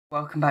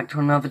Welcome back to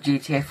another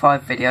GTA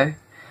 5 video.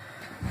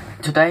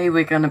 Today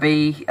we're going to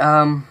be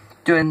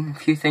doing a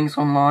few things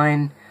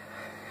online,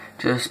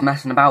 just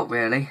messing about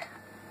really.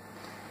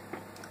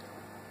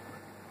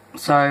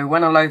 So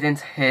when I load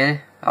into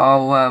here,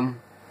 I'll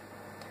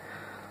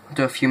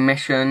do a few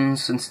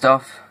missions and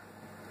stuff.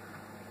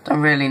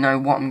 Don't really know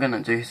what I'm going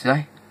to do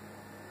today,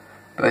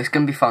 but it's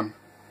going to be fun.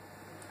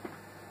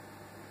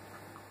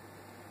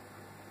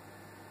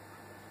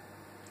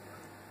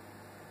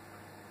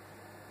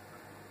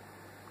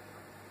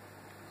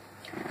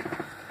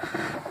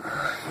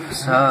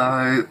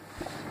 So,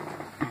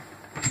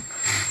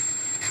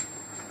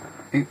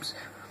 oops.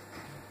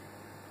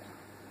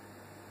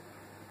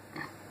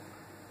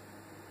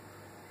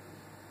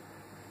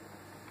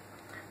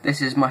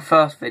 This is my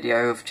first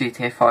video of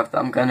GTA 5 that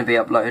I'm going to be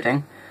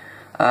uploading.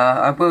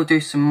 I will do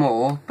some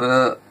more,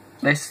 but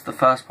this is the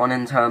first one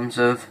in terms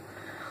of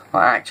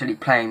actually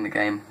playing the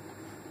game.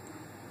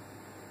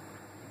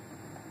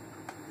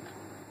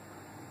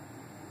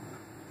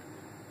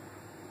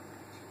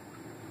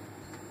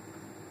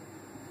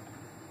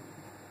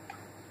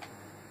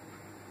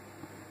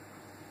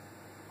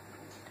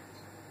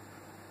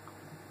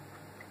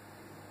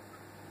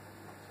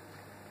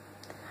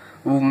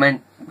 We're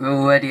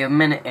already a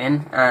minute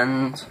in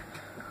and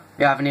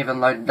we haven't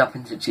even loaded up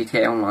into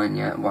GTA Online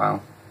yet.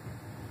 Wow.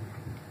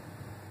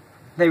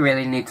 They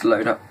really need to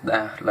load up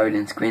their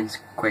loading screens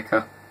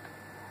quicker.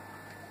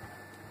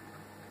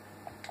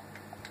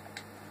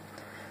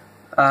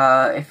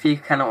 If you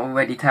cannot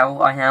already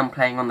tell, I am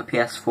playing on the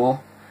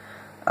PS4.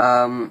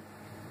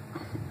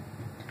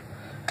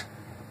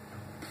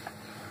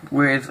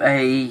 With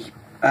a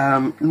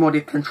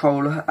modded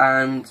controller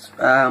and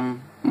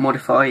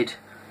modified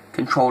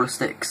controller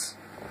sticks.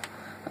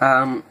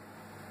 I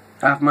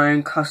have my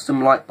own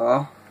custom light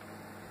bar,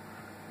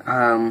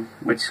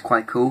 which is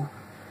quite cool,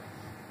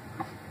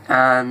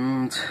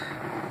 and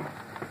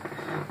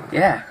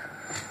yeah,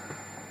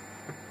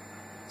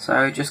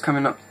 so just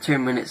coming up to 2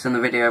 minutes in the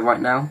video right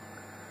now,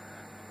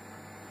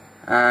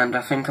 and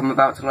I think I'm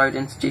about to load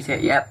into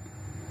GTA. Yep,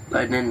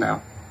 loading in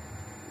now.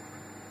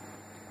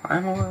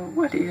 I'm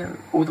already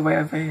all the way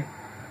over here.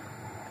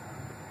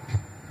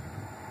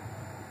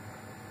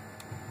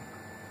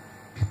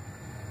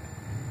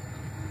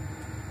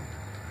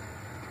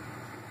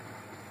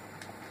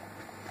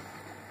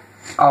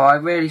 Oh, I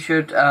really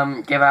should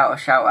give out a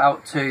shout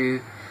out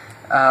to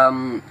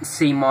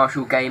C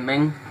Marshall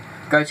Gaming.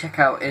 Go check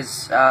out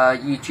his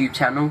YouTube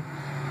channel.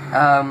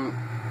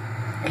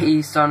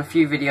 He's done a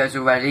few videos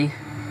already,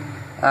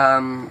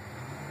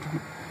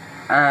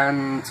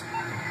 and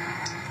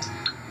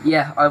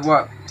yeah,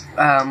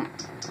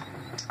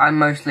 I'm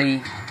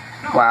mostly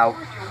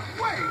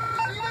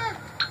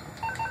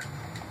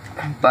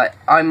but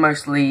I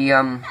mostly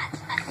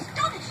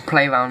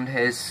play around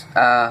his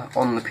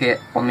on the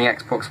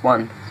Xbox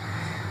One.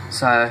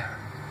 So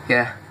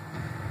yeah.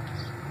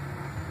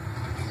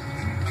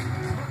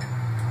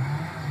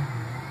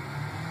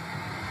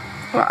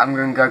 Well, I'm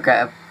gonna go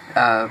get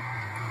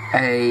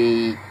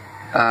a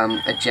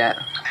jet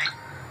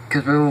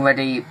because we're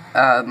already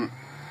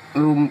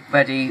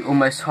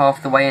almost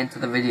half the way into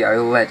the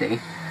video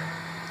already.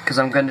 Because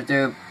I'm gonna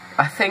do,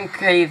 I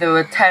think, either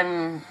a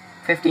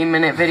 10-15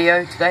 minute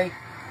video today.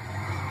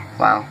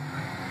 Wow.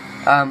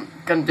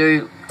 Gonna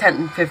do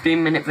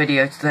 10-15 minute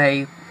video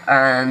today,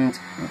 and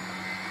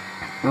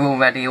we're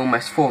already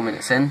almost 4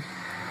 minutes in,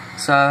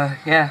 so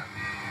yeah.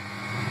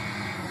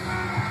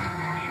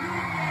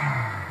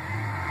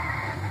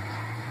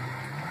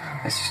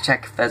 Let's just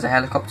check if there's a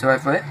helicopter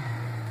over it.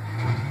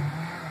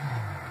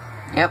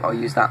 Yep, I'll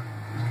use that.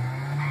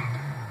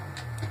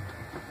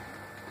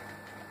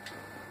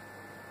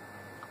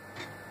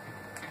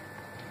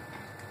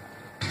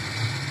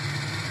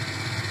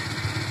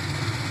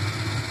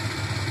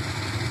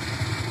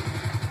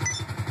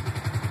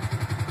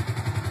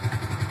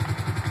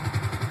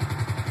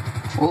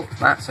 Oh,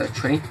 that's a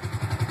tree.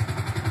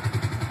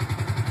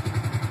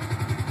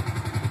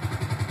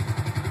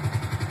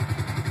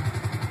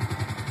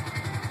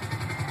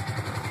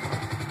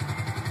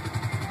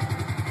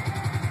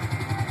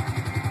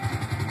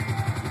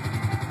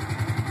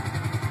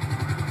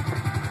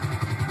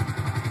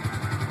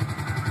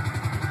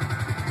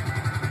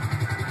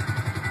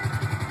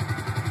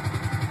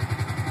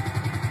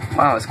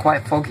 Wow, it's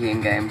quite foggy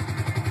in game.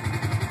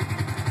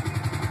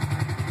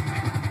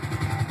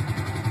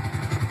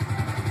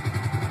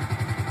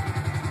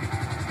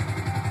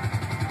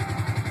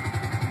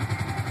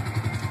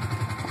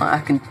 I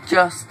can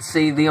just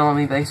see the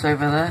army base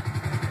over there.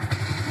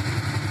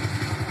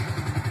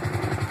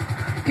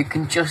 You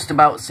can just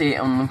about see it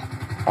on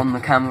the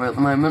camera at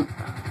the moment.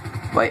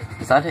 Wait,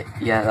 is that it?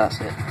 Yeah,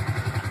 that's it.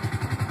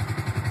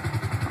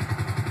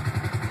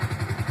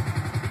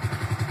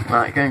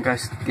 Right, gonna go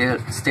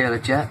steal a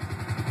jet.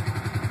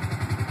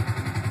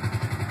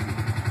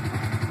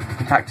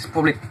 In fact, it's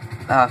probably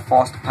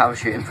faster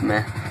parachuting from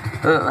here.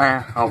 But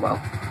oh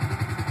well.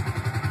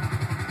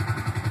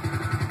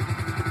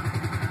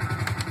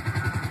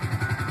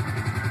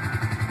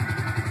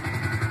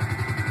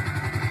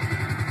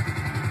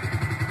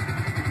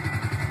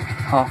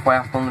 halfway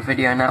up on the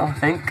video now, I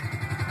think.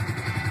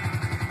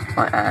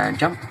 Right, and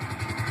jump.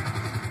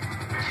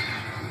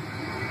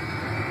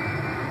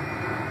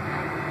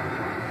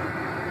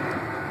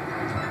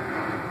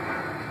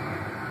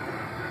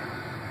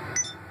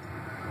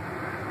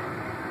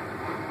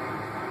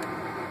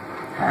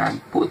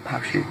 And pull the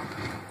parachute.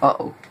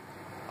 Uh-oh.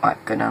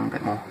 Right, go down a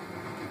bit more.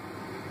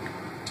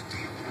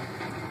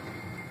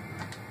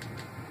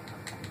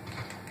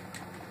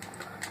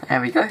 There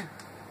we go.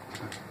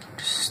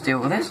 Just steal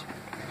this.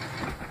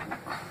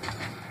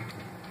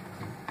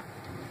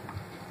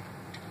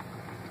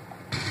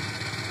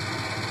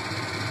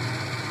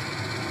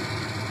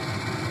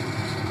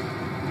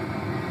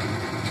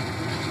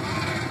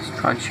 Let's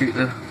try and shoot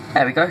the...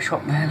 There we go,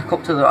 shot the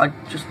helicopter that I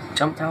just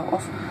jumped out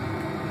of.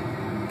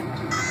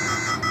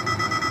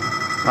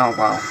 Oh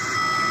wow.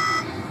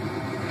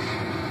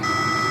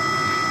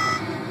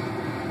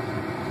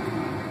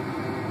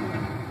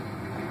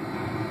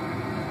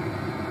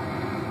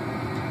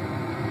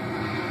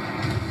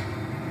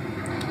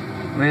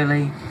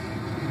 Really?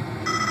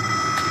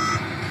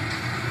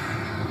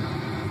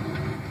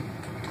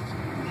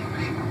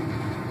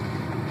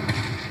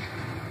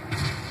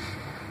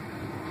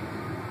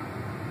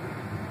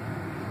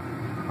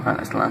 Right,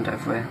 let's land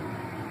over here.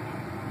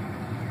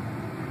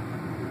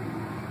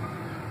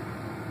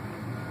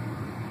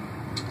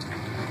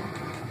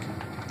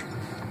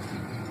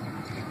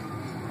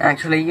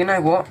 Actually, you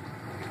know what?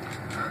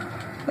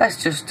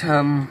 Let's just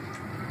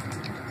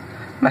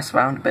mess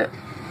around a bit.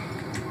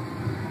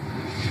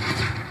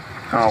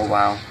 Oh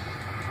wow.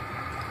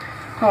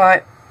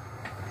 Alright.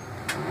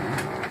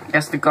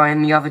 Guess the guy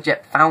in the other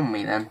jet found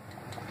me then.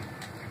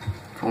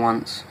 For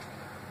once.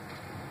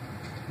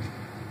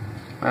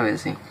 Where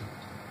is he?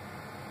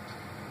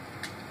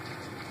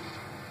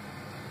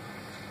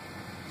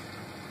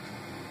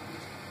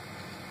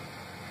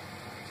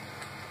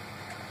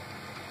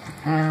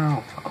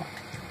 Oh.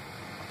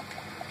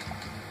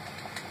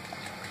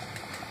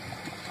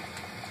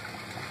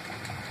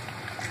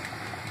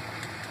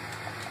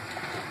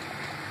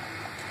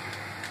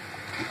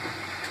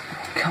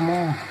 Come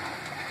on.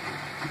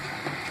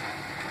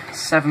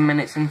 7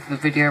 minutes into the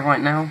video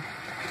right now.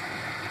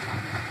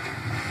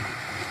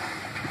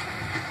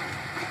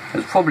 It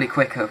was probably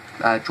quicker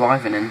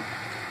driving in.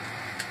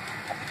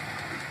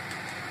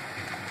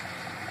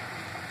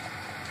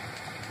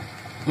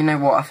 You know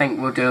what, I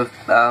think we'll do a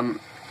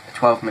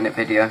 12-minute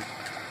video.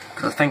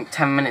 Because I think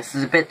 10 minutes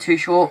is a bit too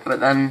short, but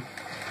then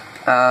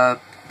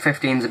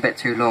 15 is a bit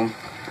too long.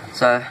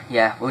 So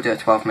yeah, we'll do a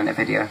 12-minute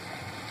video.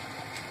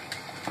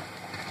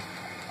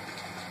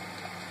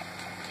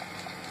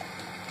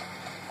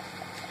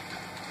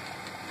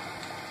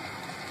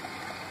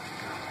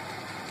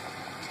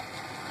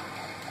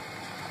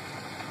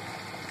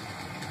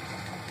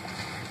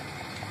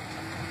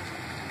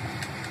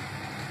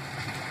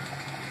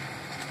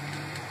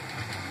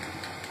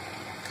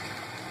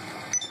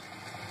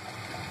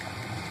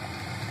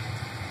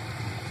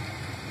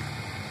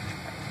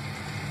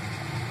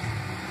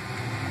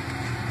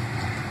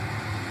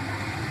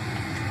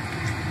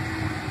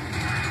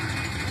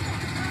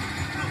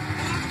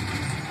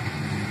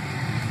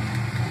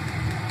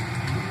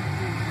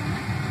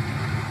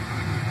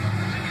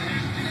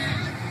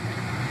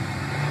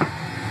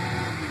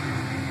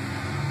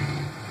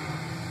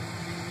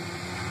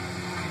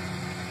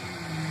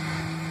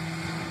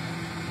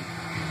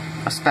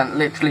 I spent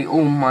literally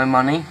all my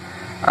money.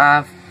 I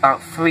have about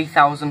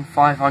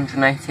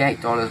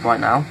 $3,588 right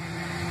now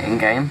in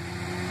game.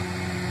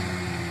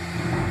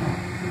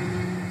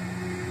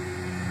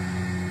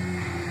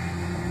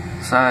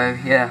 So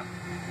yeah,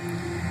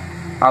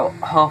 about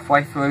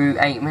halfway through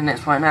 8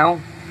 minutes right now,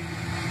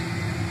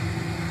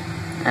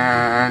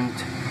 and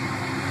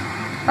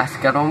let's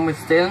get on with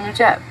stealing the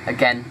jet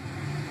again.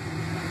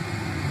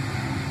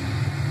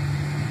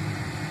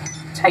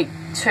 Take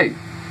 2.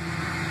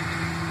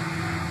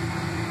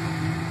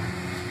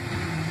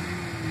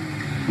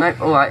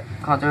 Nope, alright,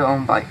 can't do it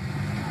on bike.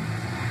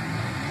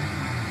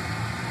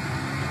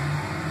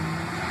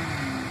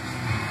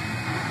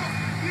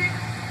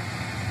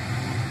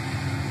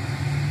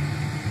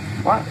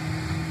 What?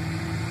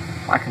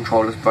 My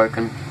controller's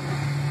broken.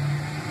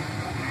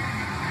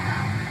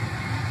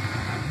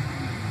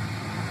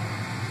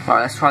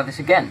 Right, let's try this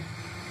again.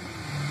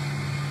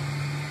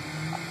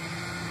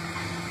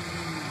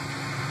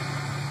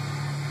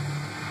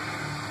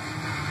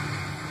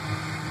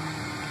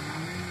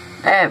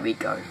 There we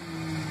go.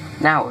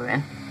 Now we're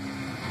in.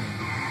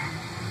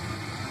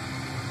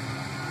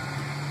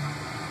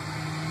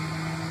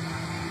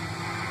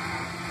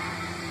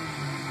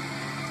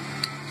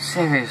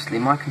 Seriously,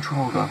 my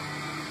controller.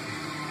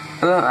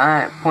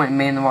 Pointing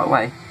me in the right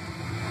way.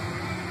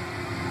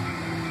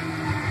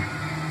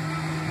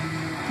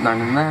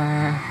 None in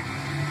there.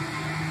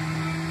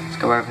 Let's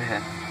go over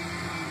here.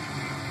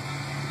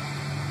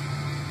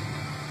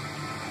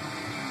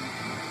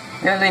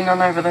 Really,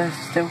 none over there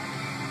still?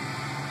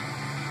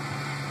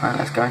 Right,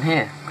 let's go in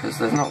here, because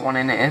there's not one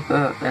in here,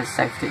 but there's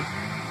safety.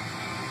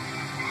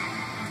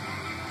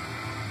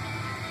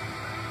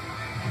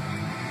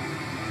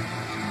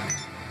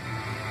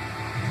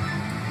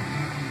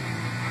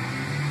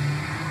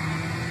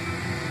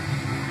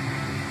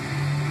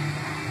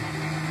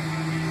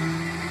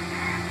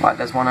 Right,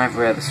 there's one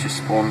over here that's just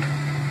spawned.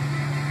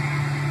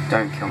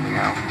 Don't kill me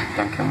now.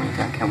 Don't kill me,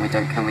 don't kill me,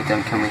 don't kill me,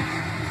 don't kill me.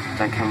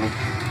 Don't kill me,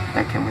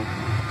 don't kill me.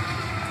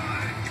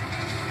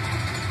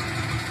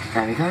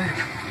 There we go.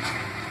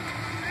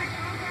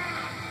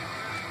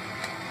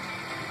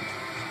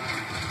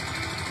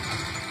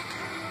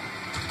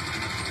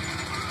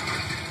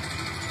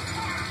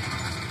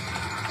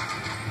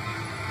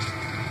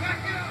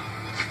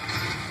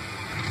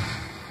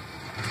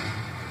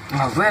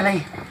 Oh,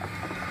 really?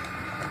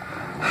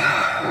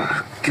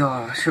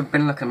 God, I should have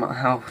been looking at my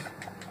health.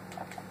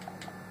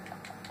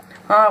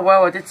 Oh,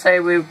 well, I did say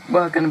we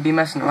were going to be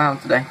messing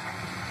around today.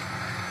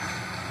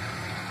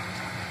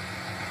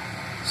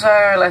 So,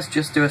 let's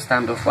just do a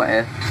standoff right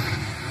here.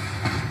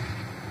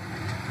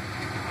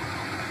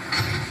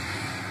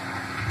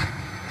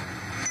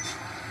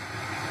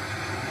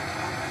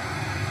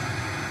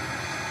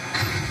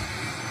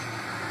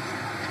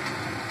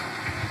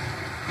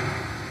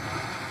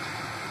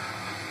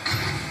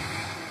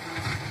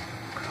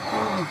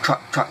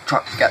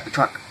 Truck, get the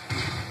truck.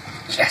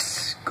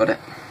 Yes, got it.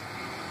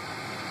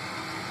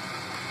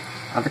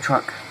 Other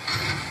truck.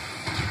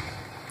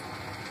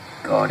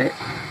 Got it.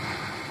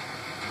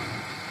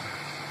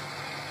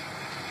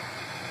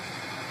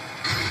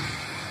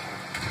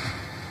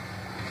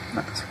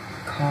 That's a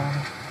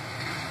car.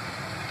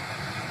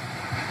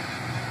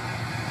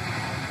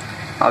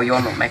 Oh,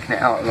 you're not making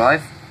it out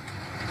alive.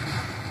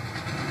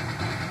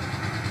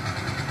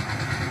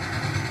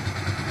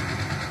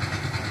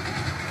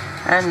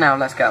 And now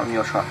let's get on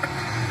your truck.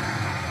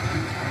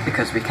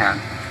 Because we can.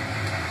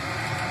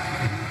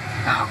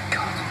 Oh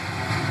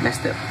god.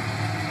 Missed it.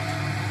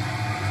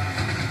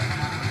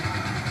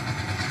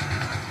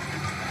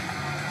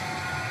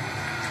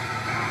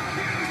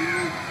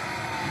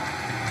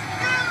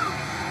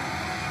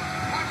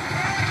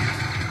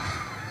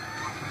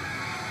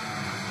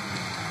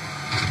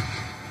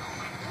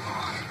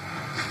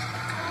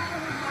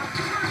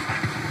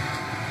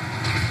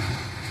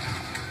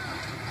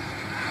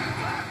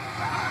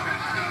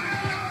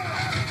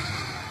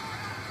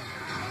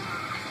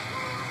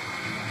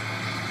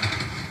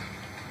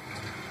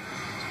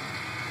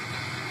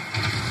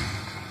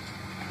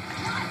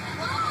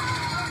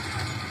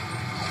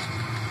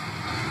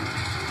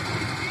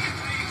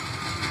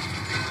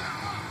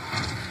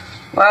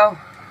 Well,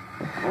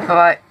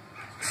 alright,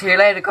 see you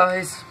later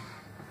guys.